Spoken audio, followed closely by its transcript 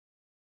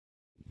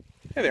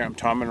Hey there, I'm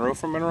Tom Monroe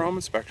from Monroe Home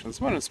Inspections.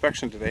 I'm on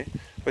inspection today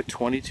of a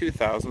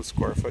 22,000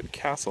 square foot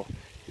castle.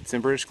 It's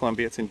in British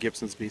Columbia, it's in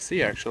Gibsons,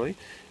 BC actually,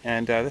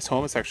 and this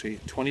home is actually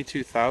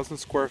 22,000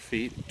 square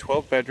feet,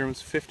 12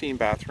 bedrooms, 15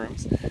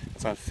 bathrooms.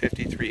 It's on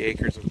 53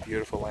 acres of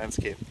beautiful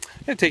landscape.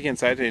 I'm going to take you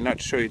inside today not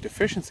to show you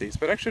deficiencies,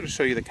 but actually to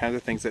show you the kinds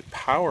of things that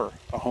power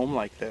a home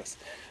like this.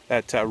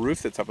 That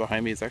roof that's up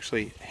behind me is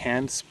actually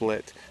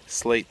hand-split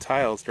slate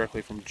tiles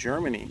directly from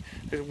Germany.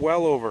 There's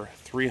well over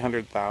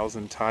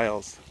 300,000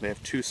 tiles. They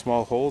have two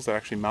small holes that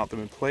actually mount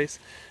them in place.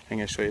 I'm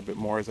going to show you a bit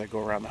more as I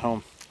go around the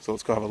home. So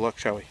let's go have a look,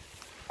 shall we?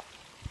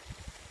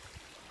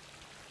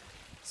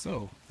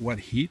 So, what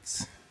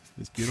heats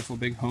this beautiful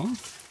big home?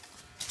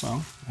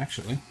 Well,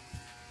 actually,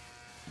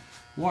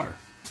 water.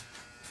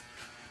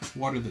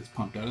 Water that's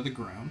pumped out of the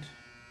ground.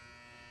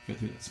 Go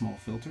through that small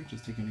filter,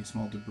 just take any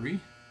small debris.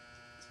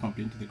 It's pumped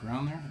into the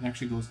ground there, and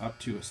actually goes up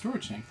to a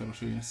storage tank that I'll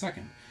show you in a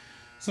second.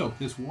 So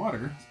this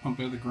water is pumped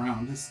out of the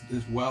ground. This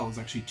well is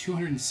actually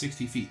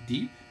 260 feet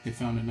deep. They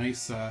found a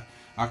nice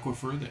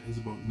aquifer that is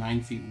about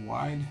 9 feet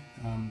wide.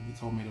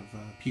 It's all made of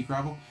pea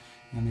gravel,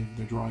 and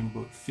they're drawing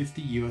about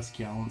 50 US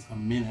gallons a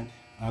minute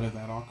out of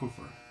that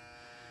aquifer.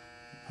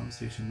 Pump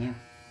station there.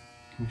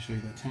 Let me show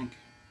you that tank.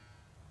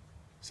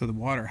 So the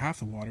water, half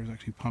the water is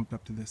actually pumped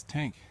up to this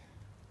tank.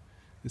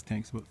 This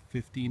tank's about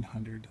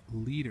 1,500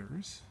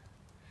 liters.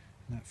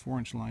 And that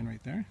 4-inch line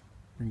right there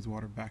brings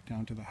water back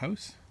down to the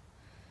house.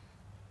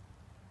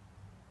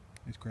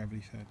 It's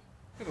gravity fed.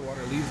 The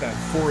water leaves that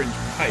 4-inch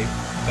pipe,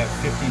 that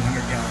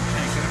 1,500 gallon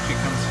tank. It actually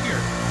comes here.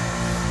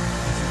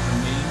 This is the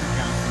main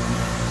mechanical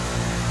room.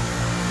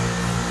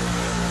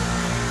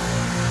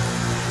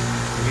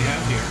 What we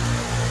have here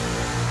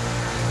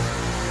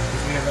is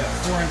we have that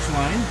 4-inch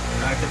line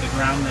back at the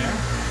ground there,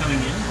 coming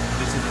in.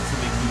 This is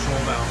the control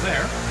valve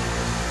there.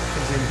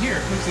 Comes in here,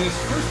 comes to this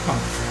first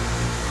pump.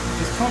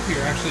 This pump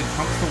here actually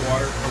pumps the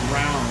water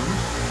around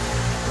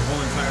the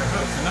whole entire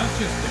house, and that's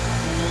just the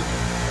cold,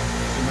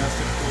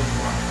 domestic cold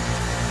water.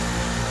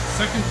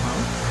 Second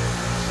pump,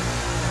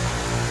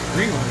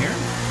 green one here,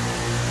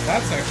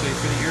 that's actually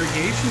for the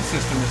irrigation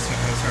system this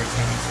starts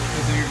house.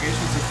 There's an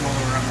irrigation system all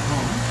around the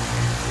home.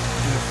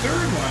 And the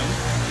third one,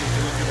 if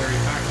you look at the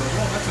very back of the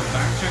wall, that's a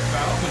back check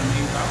valve and a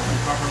main valve and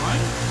copper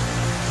line.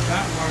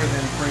 That water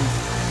then brings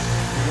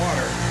the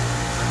water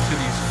to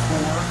these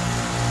 4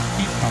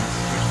 heat pumps,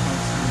 which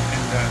pumps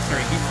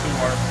heats the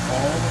water from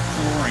all the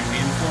flooring,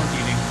 the in-floor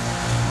heating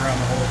around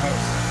the whole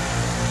house.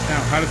 Now,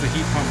 how does the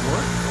heat pump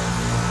work?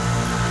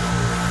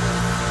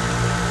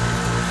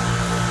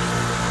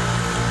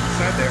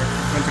 Inside there, there's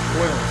a bunch of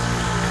coils.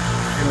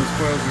 And those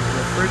coils is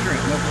refrigerant,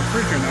 and that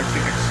refrigerant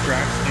actually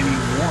extracts any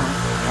warmth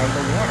out of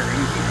the water,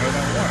 any heat out of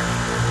that water.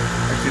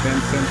 Actually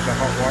then sends the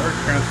hot water,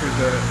 transfers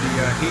the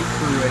heat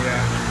through a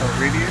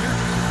radiator,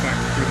 back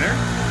through there.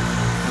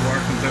 The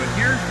water comes out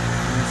here,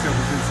 and you see all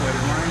those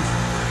insulated lines,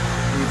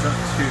 leads up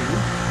to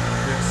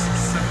this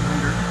 700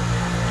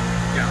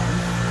 gallon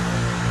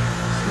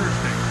storage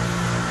tank.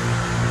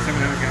 The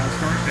 700 gallon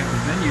storage tank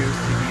is then used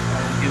to heat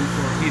all the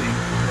in-floor heating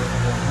throughout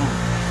the whole home.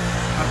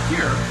 Up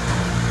here,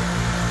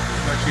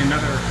 there's actually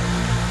another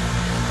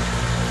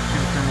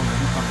geothermal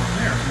heat pump up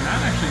there, and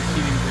that actually is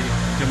heating the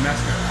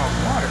domestic hot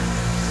water.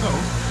 So,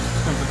 it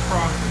comes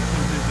across and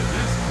comes into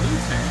this blue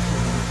tank,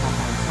 with the pump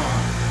on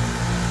top.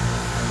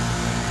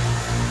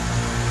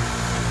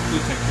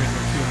 Blue tank here is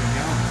about 200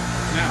 gallons.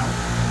 Now,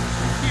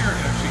 from here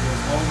it actually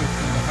goes all the way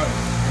through the house.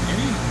 And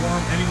any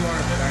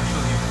water that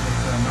actually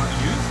is not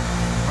used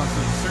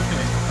constantly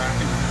circulates back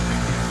into this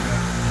big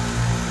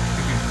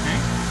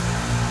tank.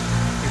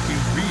 It's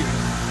being reused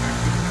back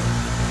to the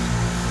house.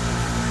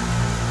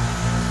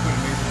 It's quite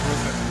an amazing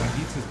process. What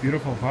heats this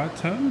beautiful hot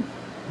tub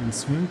and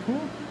swimming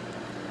pool?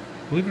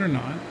 Believe it or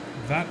not,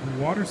 that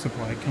water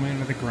supply coming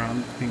out of the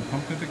ground, being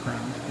pumped out of the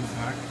ground in the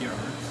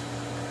backyard,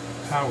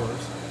 powers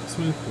the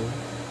swimming pool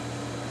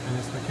and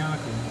it's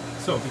mechanical.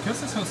 So because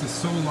this house is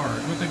so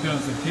large, what they've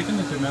done is they've taken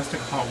the domestic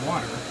hot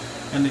water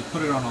and they put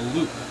it on a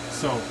loop.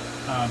 So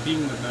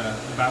being that the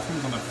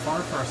bathrooms on the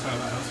far side of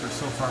the house are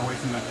so far away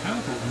from that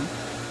mechanical room,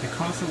 they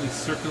constantly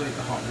circulate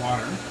the hot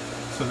water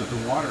so that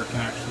the water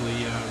can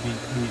actually,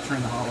 when you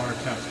turn the hot water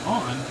taps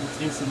on, it's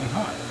instantly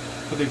hot.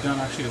 What they've done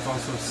actually is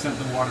also sent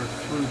the water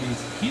through these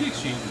heat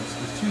exchangers.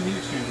 There's 2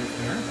 heat exchangers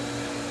there,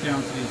 down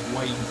to these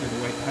white, you can see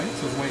the white pipes,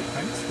 those white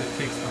pipes that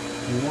takes the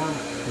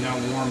now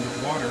warmed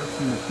water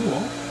from the pool,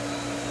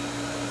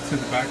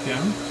 sends it back down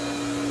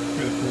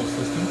through the pool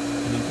system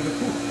and into the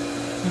pool.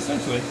 And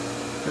essentially,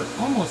 they're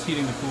almost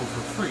heating the pool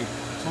for free.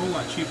 It's a whole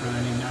lot cheaper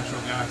than any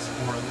natural gas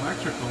or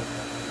electrical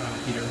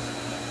heaters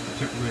that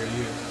typically are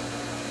used.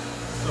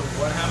 So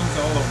what happens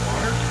to all the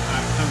water?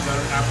 It comes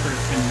out after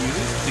it's been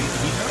used to get the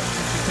heat out.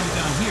 It comes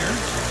down here,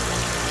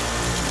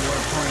 the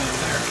water pouring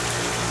in there.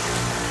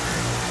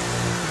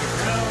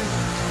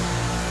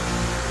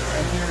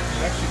 Right here,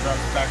 it actually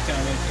drops back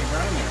down into the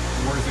ground there.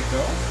 Where does it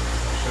go?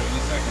 I'll show you in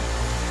a second.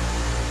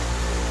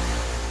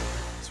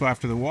 So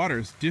after the water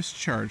is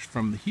discharged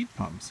from the heat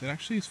pumps, it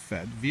actually is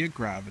fed via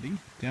gravity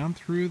down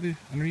through the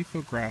underneath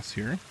the grass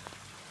here,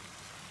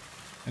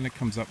 and it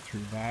comes up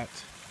through that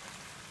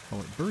call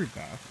it bird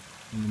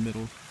bath, in the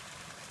middle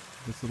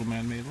of this little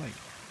man-made lake.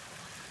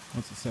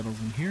 Once it settles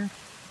in here,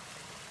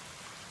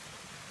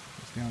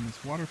 goes down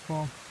this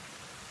waterfall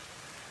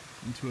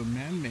into a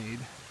man-made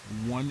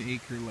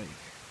 1-acre lake.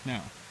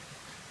 Now,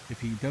 if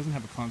he doesn't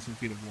have a constant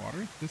feed of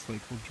water, this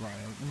lake will dry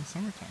out in the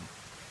summertime.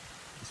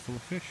 It's full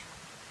of fish.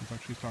 It's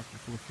actually stocked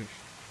full of fish.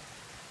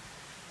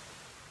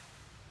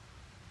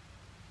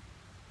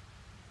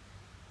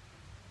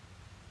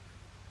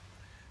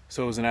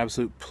 So it was an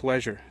absolute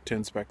pleasure to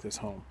inspect this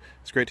home.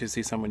 It's great to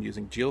see someone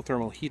using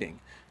geothermal heating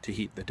to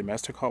heat the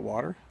domestic hot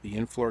water, the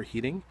in-floor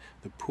heating,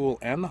 the pool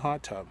and the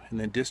hot tub,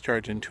 and then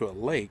discharge into a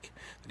lake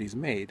that he's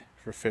made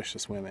for fish to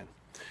swim in.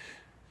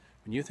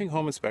 When you think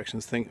home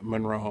inspections, think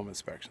Monroe Home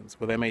Inspections.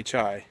 With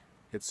MHI,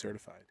 it's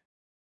certified.